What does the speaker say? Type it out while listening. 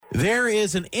There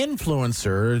is an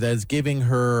influencer that's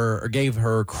gave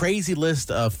her crazy list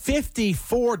of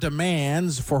 54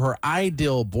 demands for her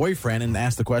ideal boyfriend and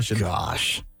asked the question,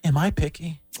 Gosh. am I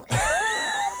picky?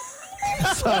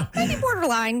 So Maybe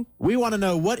borderline. we want to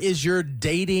know, what is your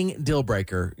dating deal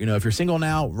breaker? You know, if you're single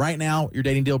now, right now, your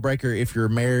dating deal breaker. If you're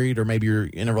married or maybe you're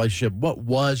in a relationship, what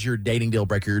was your dating deal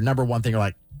breaker? Your number one thing, you're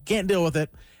like, can't deal with it.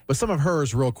 But some of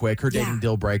hers, real quick, her dating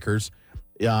deal breakers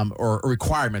or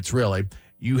requirements, really.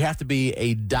 You have to be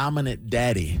a dominant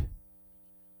daddy.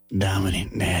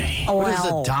 Dominant daddy. Oh, What does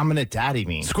a dominant daddy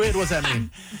mean? Squid, what's that mean?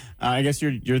 I guess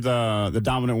you're the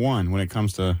dominant one when it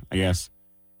comes to, I guess,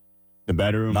 the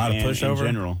bedroom. Not a and pushover? in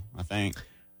general, I think.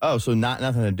 Oh, so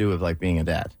nothing to do with like being a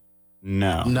dad.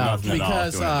 No, No, nothing at all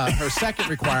because to it. her second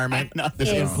requirement, this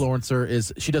Is- influencer,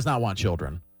 is she does not want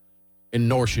children. And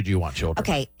nor should you want children.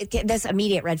 Okay, that's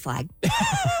immediate red flag.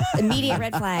 Immediate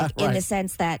red flag in Right. the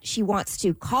sense that she wants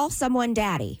to call someone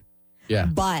daddy, Yeah.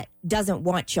 but doesn't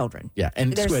want children. Yeah.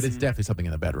 And There's Squid, it's definitely something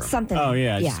in the bedroom. Something. Oh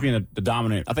yeah, just being the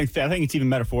dominant. I think it's even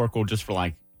metaphorical just for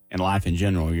like in life in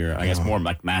general. You're, I guess, more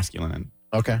like masculine.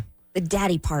 Okay. The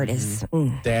daddy part is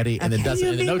Daddy, and it doesn't,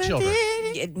 and no children.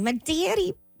 my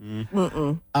daddy.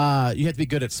 You have to be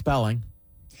good at spelling.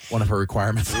 One of her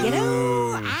requirements. You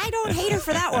know, I don't hate her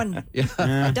for that one.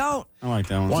 I don't. I like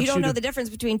that one. Want You don't you know to- the difference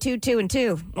between 2, 2, and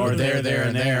 2. Or there,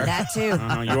 and there. That too.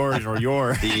 Yours or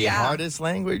your. The hardest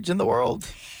language in the world.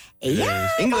 Yeah.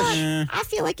 English. I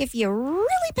feel like if you really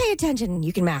pay attention,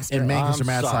 you can master And it. man- I'm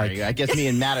Matt's sorry. like- I guess me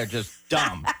and Matt are just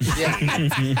dumb. Yeah.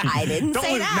 I didn't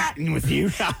say that. with you.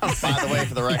 By the way,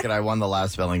 for the record, I won the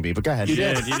last spelling bee, but go ahead. You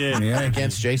did.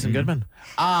 Against Jason Goodman.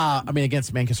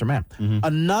 Against Mankisser Matt.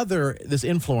 This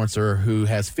influencer who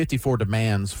has 54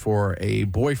 demands for a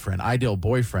boyfriend, ideal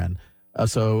boyfriend.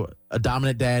 So a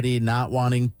dominant daddy, not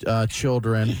wanting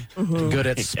children, good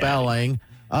at spelling,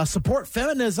 support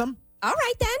feminism. All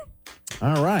right, then.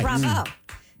 All right. Bravo.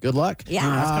 Good luck. Yeah.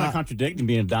 That's kind of contradicting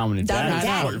being a dominant Dominant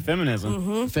daddy. daddy. Or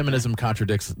feminism. Feminism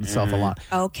contradicts itself a lot.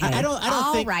 Okay. I don't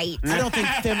All think. right. I don't think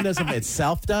feminism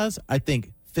itself does. I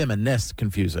think feminists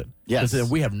confuse it. Yes. 'Cause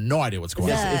we have no idea what's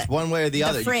going on. It's one way or the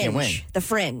other. The You fringe. can't win. The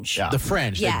fringe. Yeah. The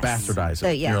fringe, Yes. they bastardize it.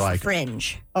 The, yes, You're like,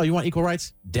 fringe. oh, you want equal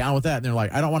rights? Down with that. And they're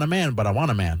like, I don't want a man, but I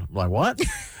want a man. I'm like, what?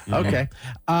 Okay.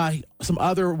 Some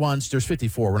other ones, there's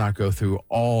 54. We're not going to go through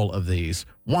all of these.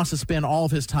 Wants to spend all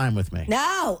of his time with me.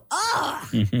 No.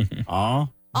 Ugh. Aw.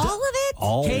 All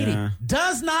of it? Katie Yeah.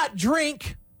 does not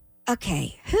drink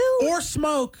Okay. Who or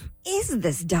smoke is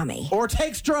this dummy? or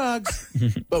takes drugs,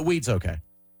 but weed's okay.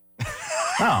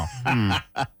 Oh.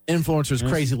 Influencer's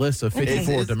crazy list of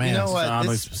 54 It's- demands. You know what?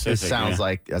 Oddly This specific, sounds yeah.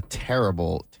 like a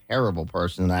terrible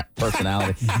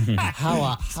personality.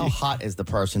 How hot is the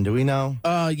person? Do we know?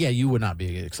 Yeah, you would not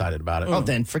be excited about it. Oh,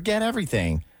 then forget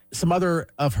everything. Some other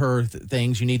of her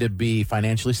things, you need to be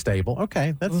financially stable.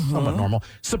 Okay, that's somewhat normal.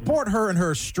 Support her in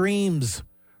her streams,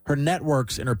 her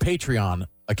networks, and her Patreon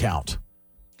account.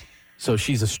 So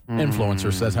she's an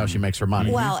influencer, so that's how she makes her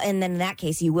money. Well, and then in that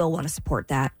case, you will want to support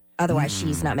that. Otherwise,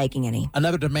 she's not making any.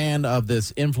 Another demand of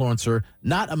this influencer,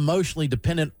 not emotionally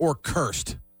dependent or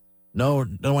cursed. No,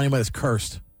 don't want anybody that's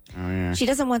cursed. Oh, yeah. She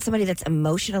doesn't want somebody that's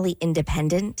emotionally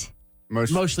independent.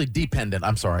 Emotionally dependent,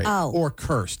 I'm sorry. Oh. Or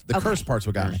cursed. The Okay. cursed part's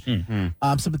what got me.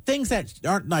 Some things that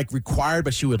aren't like required,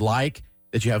 but she would like,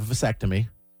 that you have a vasectomy.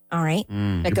 All right.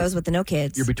 That goes with the no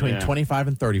kids. You're between 25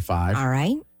 and 35. All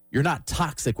right. You're not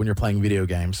toxic when you're playing video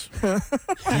games.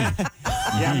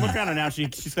 Yeah, I'm looking at her now.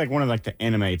 She's like one of like the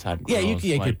anime type. Yeah, you girls.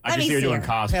 could- Like, I Let can me see her see doing her.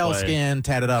 cosplay. Pale skin,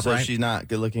 tatted up, So right? she's not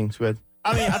good looking, Squid?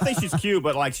 I mean, I think she's cute,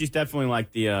 but like she's definitely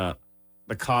like the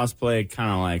cosplay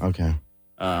kind of like. Okay.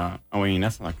 I mean,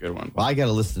 that's not a good one. Well, I got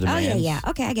a list of Oh, demands. yeah.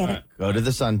 Okay, I get it. Go to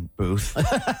the sun booth.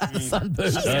 Sun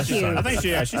boots. She's cute. I think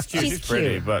she's cute. She's She's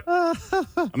pretty, cute. but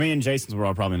I mean, in Jason's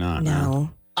world, probably not. No.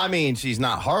 I mean, she's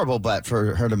not horrible, but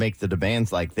for her to make the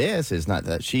demands like this is not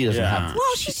that she doesn't Yeah. have.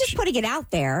 Well, she's just putting it out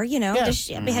there, you know. Yeah. Does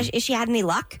she, I mean, has she had any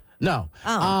luck? No.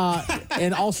 Oh.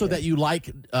 And also that you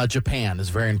like Japan is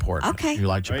very important. Okay. You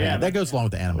like Japan. yeah. That goes along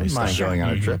with the I anime wouldn't mind stuff. going on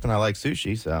a trip, and I like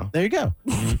sushi, so. There you go.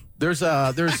 There's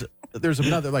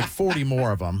another like 40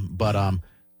 more of them. But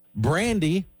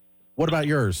Brandy, what about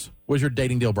yours? What's your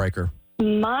dating deal breaker?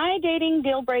 My dating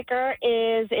deal breaker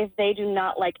is if they do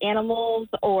not like animals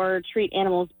or treat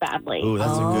animals badly. Ooh,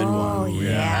 that's a good Oh, one.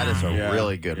 yeah. That is a Yeah.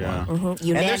 really good Yeah. one. And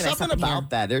Unanimous there's something up in here. about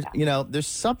that. There's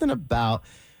something about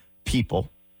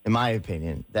people, in my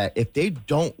opinion, that if they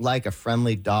don't like a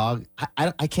friendly dog,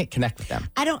 I can't connect with them.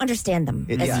 I don't understand them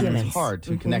as Yeah, humans. it's hard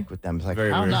to connect with them. It's like,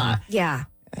 Very how weird. not? Yeah.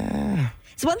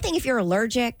 It's one thing if you're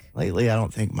allergic. Lately, I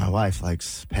don't think my wife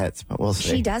likes pets, but we'll see.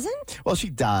 She doesn't? Well, she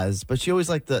does, but she always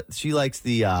likes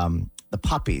the the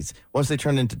puppies. Once they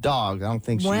turn into dogs, I don't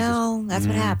think she's. Well, that's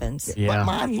what happens. Yeah. But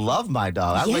I love my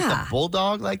dog. I like Yeah. the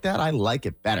bulldog like that. I like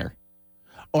it better.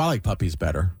 Oh, I like puppies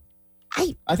better.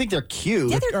 I think they're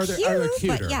cute. Yeah, they're Are they- cute. are they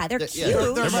cuter? But yeah, they're Yeah,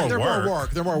 cute. They're more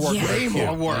work. They're more work. Yeah. Way Way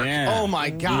more work. Yeah. Oh my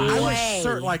god. I Way. wish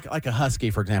certain, like a husky,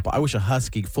 for example. I wish a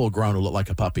husky full grown would look like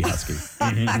a puppy husky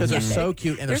because they're so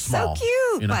cute and they're small. so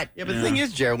cute. you know? But Yeah, but the thing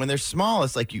is, Jared, when they're small,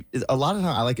 it's like a lot of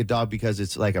time I like a dog because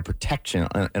it's like a protection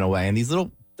in a way. And these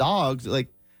little dogs, like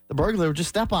the burglar, would just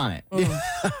step on it.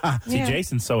 See,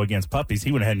 Jason's so against puppies.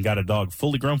 He went ahead and got a dog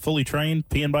fully grown, fully trained,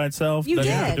 peeing by itself. You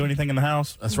Doesn't have did. to do anything in the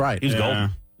house. That's right. He's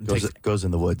golden. Goes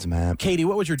in the woods, man. Katie,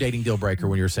 what was your dating deal breaker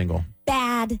when you were single?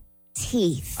 bad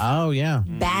teeth. Oh yeah,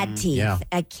 Bad teeth. yeah.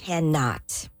 I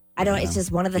cannot. I don't. It's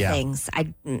just one of the Yeah. things.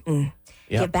 You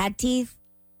Yep. have bad teeth.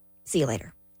 See you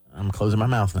later. I'm closing my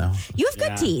mouth now. You have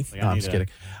good teeth. No, I'm just kidding.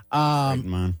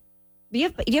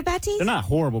 You have bad teeth. They're not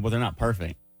horrible, but they're not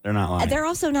perfect. They're not like. They're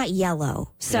also not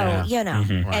yellow. So, Yeah. you know,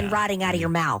 Right. and rotting out of your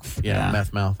mouth. Yeah, Yeah.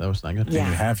 meth mouth. That was not good. Yeah.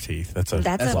 You have teeth. That's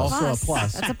That's a also plus. a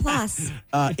plus. That's a plus.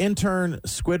 Intern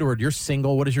Squidward, you're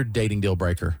single. What is your dating deal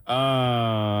breaker?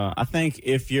 I think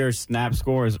if your snap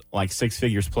score is like 6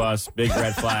 figures plus, big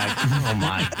red flag. Oh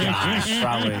my gosh,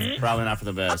 probably not for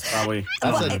the best. Probably.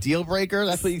 That's a deal breaker.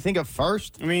 That's what you think of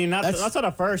first. I mean, that's not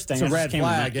the first thing. it's a That just red came to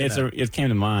flag, mind. isn't It came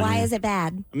to mind. Why yeah. is it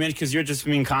bad? I mean, because you're just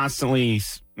constantly.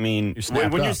 I mean,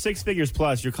 snapped when you're up. 6 figures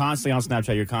plus, you're constantly on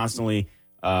Snapchat. You're constantly.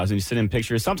 So you sit in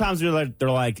pictures. Sometimes they're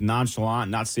like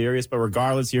nonchalant, not serious, but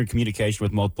regardless, you're in communication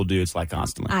with multiple dudes like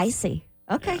constantly. I see.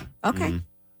 Okay. Okay.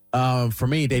 For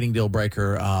me, dating deal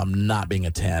breaker, not being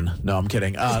a 10. No, I'm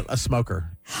kidding. A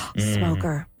smoker.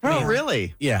 Smoker. Oh,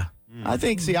 really? Yeah. I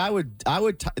think. See, I would,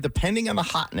 depending on the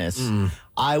hotness,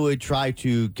 I would try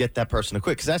to get that person to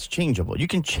quit because that's changeable. You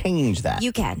can change that.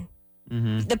 You can.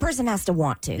 The person has to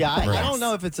want to. Yeah, I Yes. don't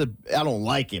know if I don't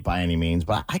like it by any means,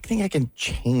 but I think I can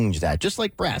change that. Just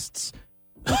like breasts.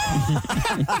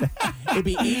 It'd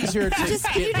be easier to Just,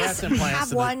 get you breast just implants. have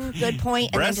than one good point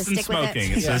and breasts then and just stick smoking.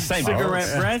 with It's it. the same.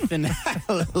 Cigarette breath and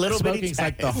little bitty Smoking's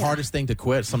like the hardest thing to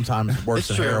quit. Sometimes worse It's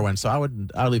than true. heroin. So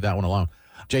I'd leave that one alone.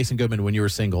 Jason Goodman, when you were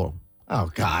single, Oh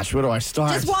gosh, where do I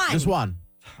start? Just one. just one.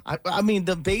 I mean,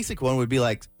 the basic one would be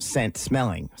like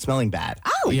smelling bad.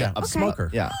 Oh, Yeah, okay. a smoker.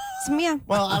 Yeah. Yeah.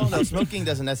 Well, I don't know. Smoking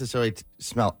doesn't necessarily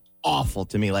smell awful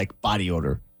to me like body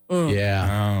odor. Yeah.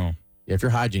 Oh. Yeah. If your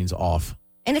hygiene's off.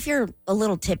 And if you're a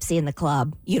little tipsy in the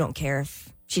club, you don't care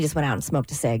if she just went out and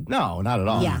smoked a cig. No, not at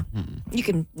all. Yeah. You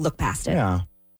can look past it. Yeah.